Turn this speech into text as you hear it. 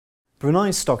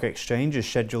Brunei's stock exchange is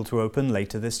scheduled to open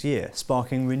later this year,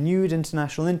 sparking renewed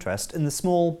international interest in the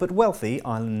small but wealthy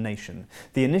island nation.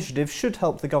 The initiative should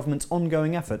help the government's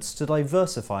ongoing efforts to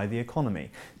diversify the economy.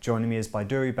 Joining me is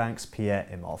Baiduri Bank's Pierre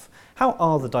Imhoff. How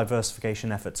are the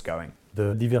diversification efforts going?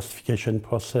 The diversification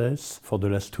process for the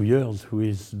last 2 years,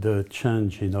 with the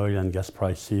change in oil and gas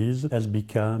prices, has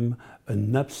become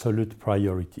an absolute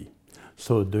priority.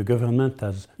 So the government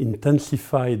has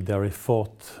intensified their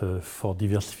effort for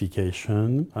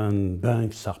diversification, and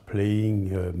banks are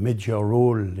playing a major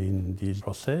role in this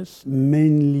process,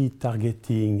 mainly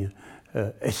targeting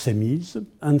SMEs,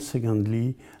 and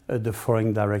secondly, the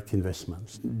foreign direct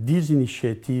investments. These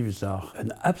initiatives are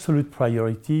an absolute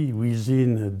priority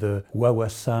within the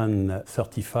Wawasan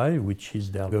 35, which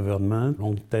is their government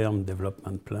long-term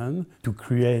development plan, to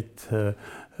create a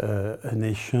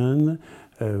nation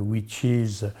which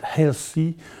is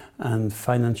healthy and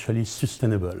financially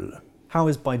sustainable. How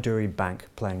is Baiduri Bank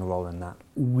playing a role in that?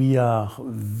 We are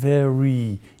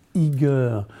very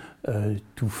eager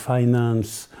to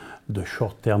finance the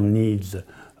short-term needs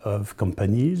of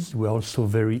companies. We're also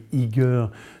very eager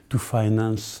to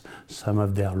finance some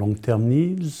of their long-term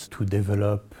needs, to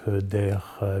develop their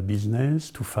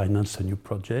business, to finance a new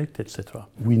project, etc.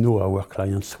 We know our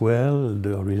clients well,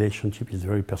 the relationship is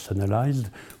very personalized,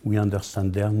 we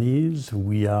understand their needs,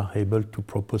 we are able to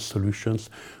propose solutions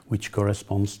which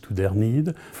corresponds to their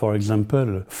need. For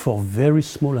example, for very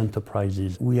small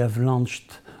enterprises, we have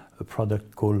launched a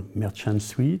product called Merchant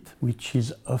Suite, which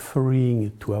is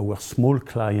offering to our small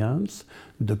clients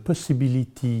the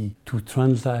possibility to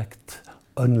transact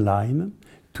online,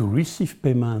 to receive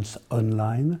payments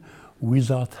online,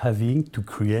 without having to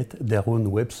create their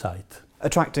own website.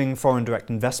 Attracting foreign direct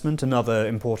investment, another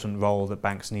important role that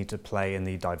banks need to play in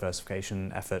the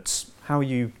diversification efforts. How are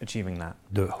you achieving that?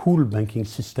 The whole banking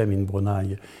system in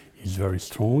Brunei is very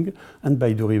strong, and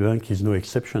Baiduri Bank is no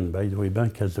exception. Baiduri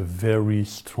Bank has a very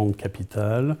strong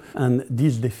capital, and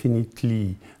this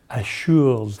definitely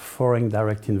assures foreign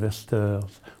direct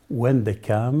investors, when they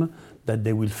come, that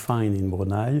they will find in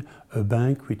Brunei a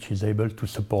bank which is able to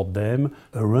support them,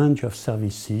 a range of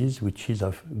services which is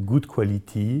of good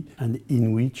quality and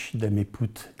in which they may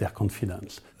put their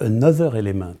confidence. Another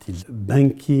element is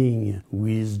banking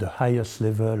with the highest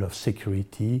level of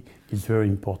security is very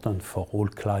important for all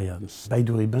clients.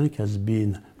 Baiduri Bank has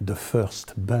been the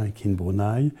first bank in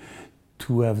Brunei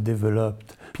to have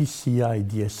developed PCI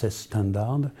DSS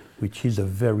standard, which is a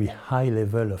very high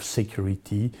level of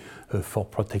security for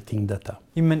protecting data.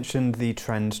 You mentioned the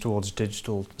trend towards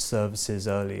digital services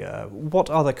earlier. What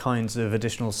other kinds of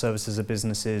additional services are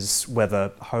businesses,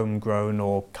 whether homegrown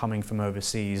or coming from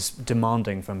overseas,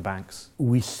 demanding from banks?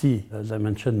 We see, as I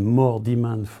mentioned, more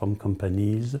demand from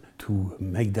companies to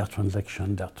make their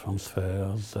transactions, their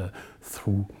transfers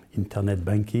through internet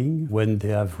banking. When they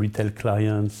have retail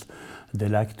clients, they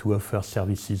like to offer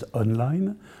services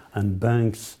online, and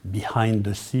banks behind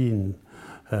the scene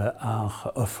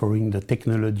are offering the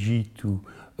technology to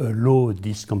allow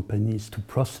these companies to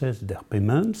process their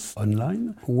payments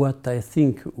online. What I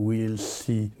think we'll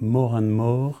see more and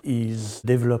more is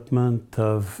development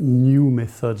of new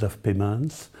methods of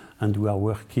payments, and we are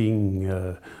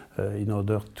working in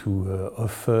order to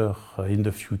offer in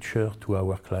the future to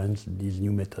our clients this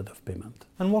new method of payment.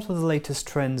 And what are the latest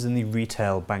trends in the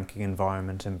retail banking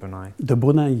environment in Brunei? The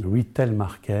Brunei retail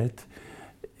market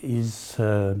is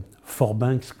for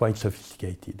banks quite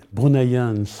sophisticated.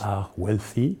 Bruneians are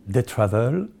wealthy, they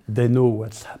travel, they know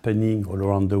what's happening all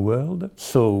around the world,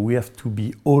 so we have to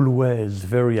be always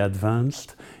very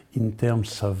advanced in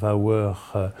terms of our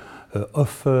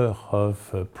offer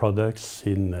of products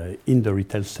in the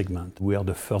retail segment. We are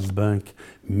the first bank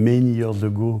many years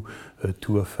ago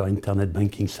to offer internet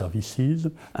banking services,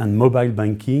 and mobile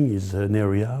banking is an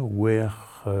area where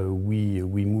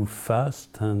we move fast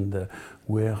and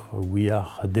where we are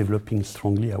developing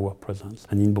strongly our presence.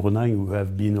 And in Brunei, we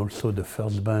have been also the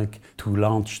first bank to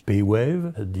launch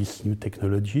PayWave, this new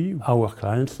technology. Our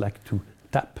clients like to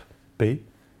tap, pay,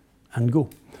 and go.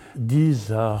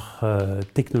 These are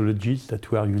technologies that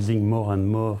we are using more and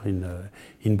more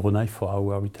in Brunei for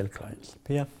our retail clients.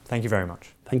 Pierre, thank you very much.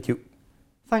 Thank you.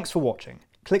 Thanks for watching.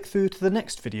 Click through to the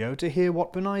next video to hear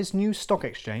what Brunei's new stock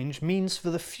exchange means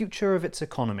for the future of its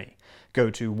economy.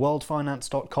 Go to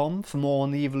worldfinance.com for more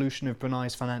on the evolution of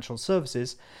Brunei's financial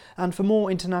services, and for more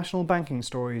international banking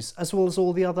stories, as well as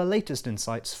all the other latest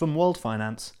insights from World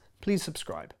Finance, please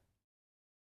subscribe.